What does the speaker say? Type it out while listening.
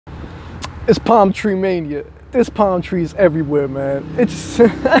It's palm tree mania. There's palm trees everywhere, man. It's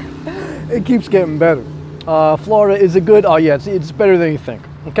it keeps getting better. Florida, is it good? Oh yeah, it's better than you think.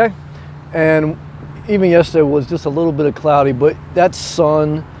 Okay, and even yesterday was just a little bit of cloudy, but that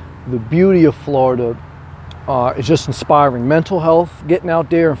sun, the beauty of Florida, is just inspiring. Mental health, getting out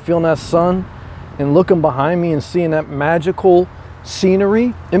there and feeling that sun, and looking behind me and seeing that magical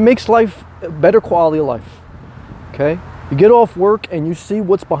scenery. It makes life a better quality of life. Okay. You get off work and you see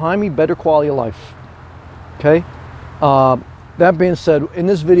what's behind me, better quality of life. Okay? That being said, in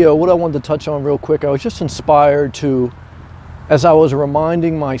this video, what I wanted to touch on real quick, I was just inspired to, as I was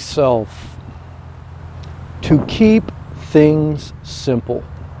reminding myself, to keep things simple.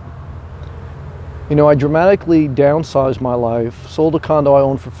 You know, I dramatically downsized my life, sold a condo I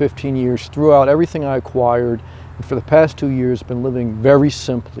owned for 15 years, threw out everything I acquired, and for the past 2 years, been living very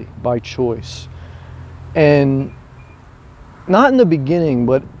simply, by choice. And not in the beginning,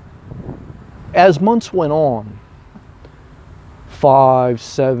 but as months went on, 5,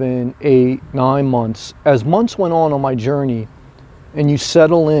 7, 8, 9 months, as months went on my journey and you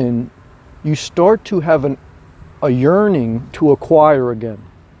settle in, you start to have a yearning to acquire again,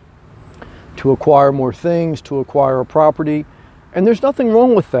 to acquire more things, to acquire a property. And there's nothing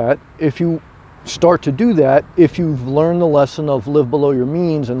wrong with that if you start to do that, if you've learned the lesson of live below your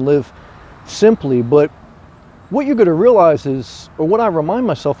means and live simply. But what you're going to realize is, or what I remind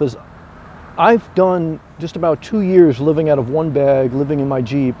myself is, I've done just about 2 years living out of one bag, living in my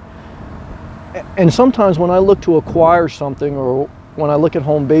Jeep. And sometimes when I look to acquire something, or when I look at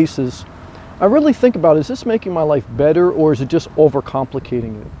home bases, I really think about, is this making my life better, or is it just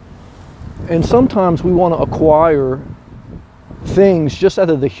overcomplicating it? And sometimes we want to acquire things just out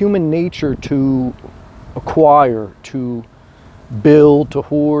of the human nature to acquire, to build, to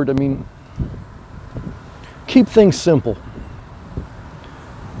hoard. I mean, keep things simple.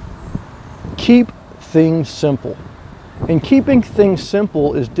 Keep things simple. And keeping things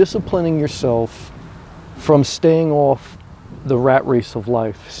simple is disciplining yourself from staying off the rat race of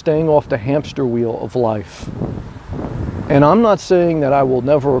life, staying off the hamster wheel of life. And I'm not saying that I will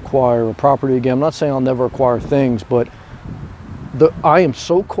never acquire a property again. I'm not saying I'll never acquire things, but I am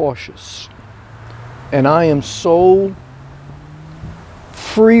so cautious and I am so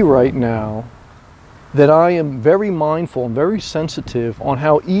free right now that I am very mindful and very sensitive on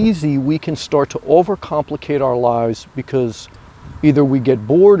how easy we can start to overcomplicate our lives, because either we get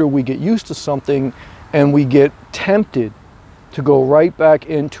bored or we get used to something and we get tempted to go right back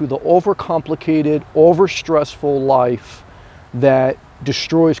into the overcomplicated, overstressful life that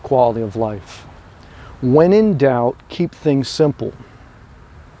destroys quality of life. When in doubt, keep things simple.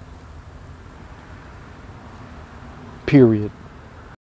 Period.